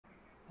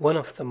One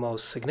of the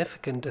most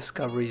significant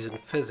discoveries in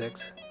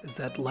physics is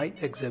that light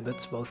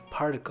exhibits both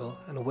particle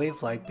and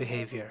wave-like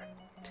behavior.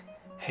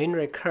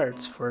 Heinrich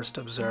Hertz first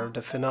observed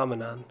a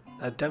phenomenon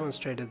that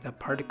demonstrated the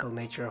particle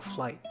nature of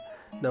light,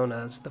 known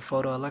as the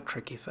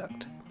photoelectric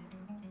effect.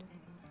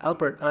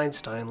 Albert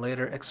Einstein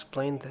later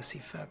explained this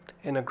effect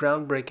in a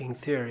groundbreaking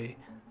theory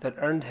that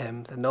earned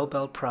him the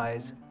Nobel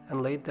Prize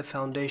and laid the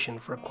foundation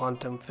for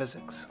quantum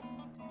physics.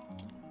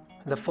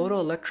 The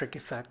photoelectric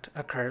effect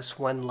occurs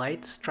when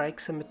light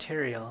strikes a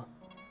material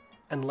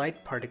and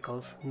light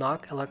particles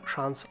knock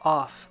electrons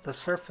off the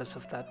surface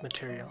of that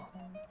material.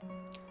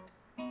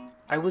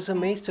 I was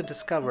amazed to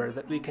discover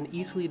that we can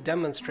easily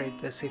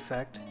demonstrate this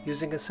effect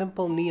using a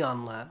simple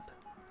neon lamp.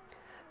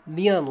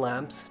 Neon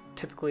lamps,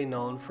 typically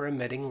known for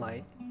emitting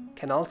light,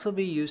 can also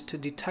be used to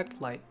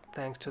detect light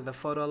thanks to the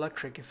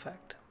photoelectric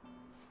effect.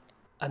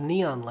 A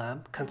neon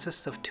lamp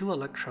consists of two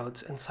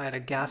electrodes inside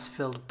a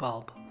gas-filled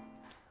bulb.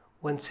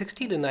 When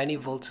 60 to 90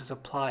 volts is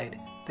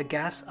applied, the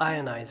gas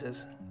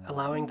ionizes,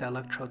 allowing the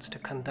electrodes to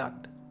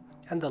conduct,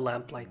 and the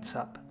lamp lights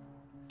up.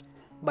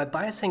 By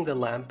biasing the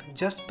lamp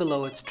just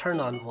below its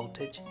turn-on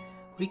voltage,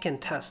 we can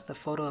test the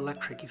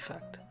photoelectric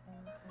effect.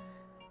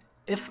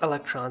 If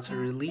electrons are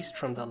released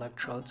from the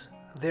electrodes,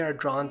 they are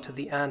drawn to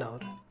the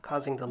anode,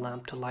 causing the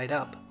lamp to light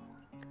up.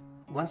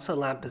 Once the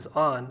lamp is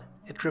on,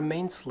 it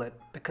remains lit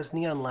because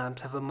neon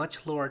lamps have a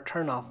much lower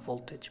turn-off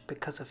voltage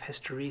because of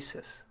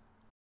hysteresis.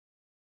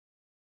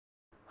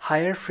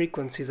 Higher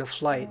frequencies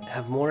of light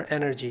have more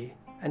energy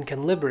and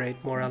can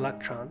liberate more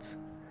electrons.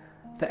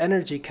 The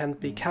energy can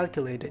be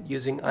calculated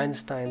using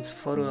Einstein's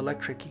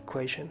photoelectric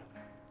equation.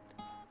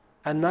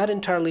 I'm not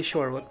entirely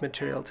sure what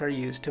materials are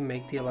used to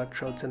make the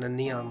electrodes in a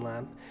neon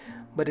lamp,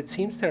 but it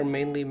seems they're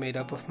mainly made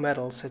up of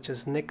metals such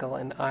as nickel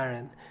and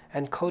iron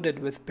and coated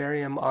with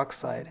barium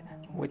oxide,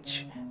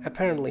 which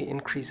apparently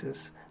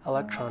increases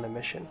electron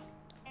emission.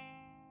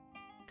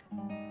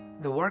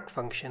 The work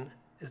function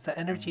is the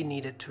energy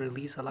needed to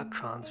release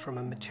electrons from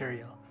a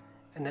material,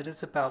 and it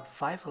is about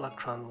 5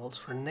 electron volts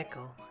for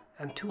nickel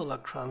and 2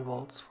 electron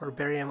volts for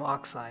barium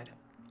oxide.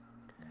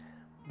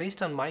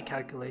 Based on my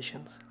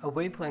calculations, a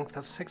wavelength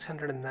of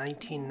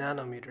 619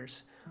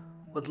 nanometers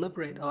would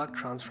liberate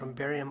electrons from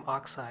barium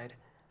oxide,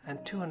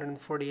 and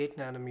 248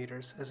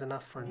 nanometers is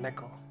enough for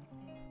nickel.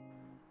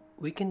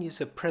 We can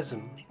use a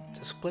prism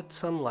to split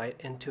sunlight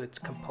into its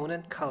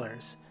component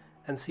colors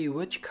and see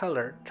which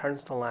color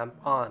turns the lamp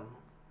on.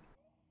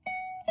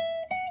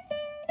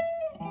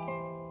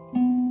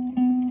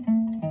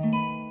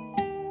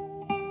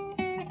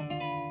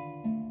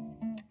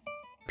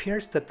 It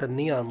appears that the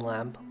neon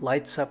lamp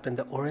lights up in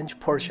the orange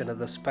portion of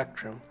the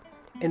spectrum,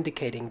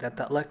 indicating that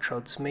the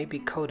electrodes may be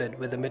coated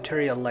with a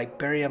material like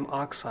barium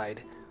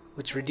oxide,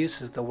 which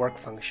reduces the work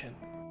function.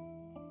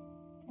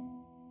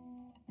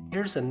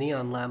 Here's a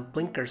neon lamp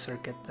blinker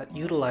circuit that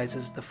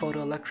utilizes the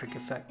photoelectric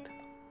effect.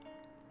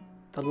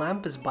 The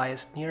lamp is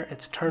biased near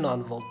its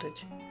turn-on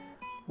voltage.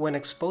 When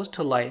exposed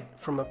to light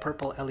from a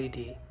purple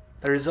LED,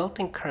 the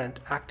resulting current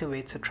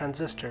activates a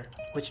transistor,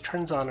 which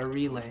turns on a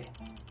relay.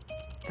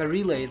 The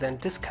relay then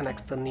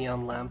disconnects the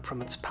neon lamp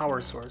from its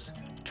power source,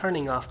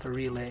 turning off the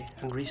relay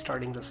and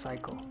restarting the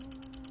cycle.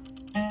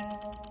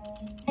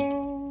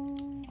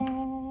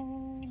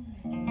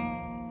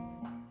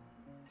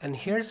 And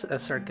here's a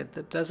circuit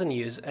that doesn't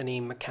use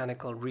any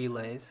mechanical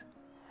relays,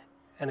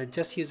 and it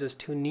just uses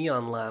 2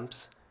 neon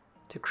lamps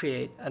to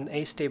create an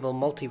astable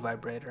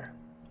multivibrator.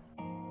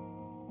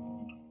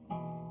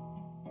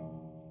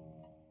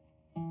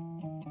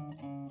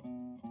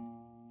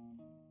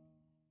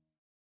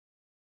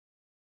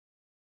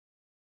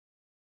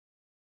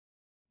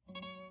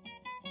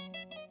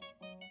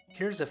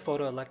 Here's a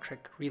photoelectric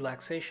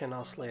relaxation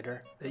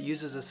oscillator that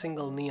uses a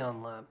single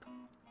neon lamp.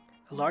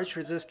 A large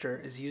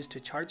resistor is used to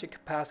charge a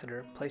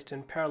capacitor placed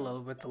in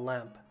parallel with the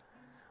lamp.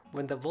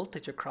 When the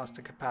voltage across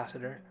the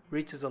capacitor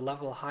reaches a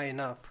level high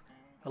enough,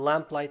 the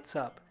lamp lights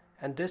up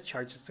and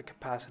discharges the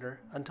capacitor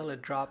until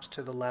it drops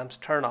to the lamp's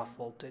turn-off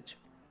voltage.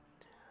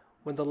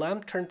 When the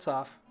lamp turns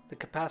off, the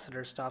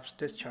capacitor stops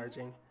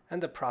discharging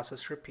and the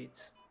process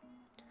repeats.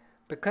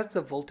 Because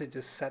the voltage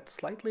is set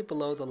slightly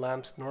below the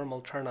lamp's normal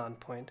turn-on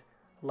point,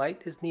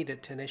 light is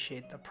needed to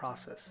initiate the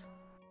process.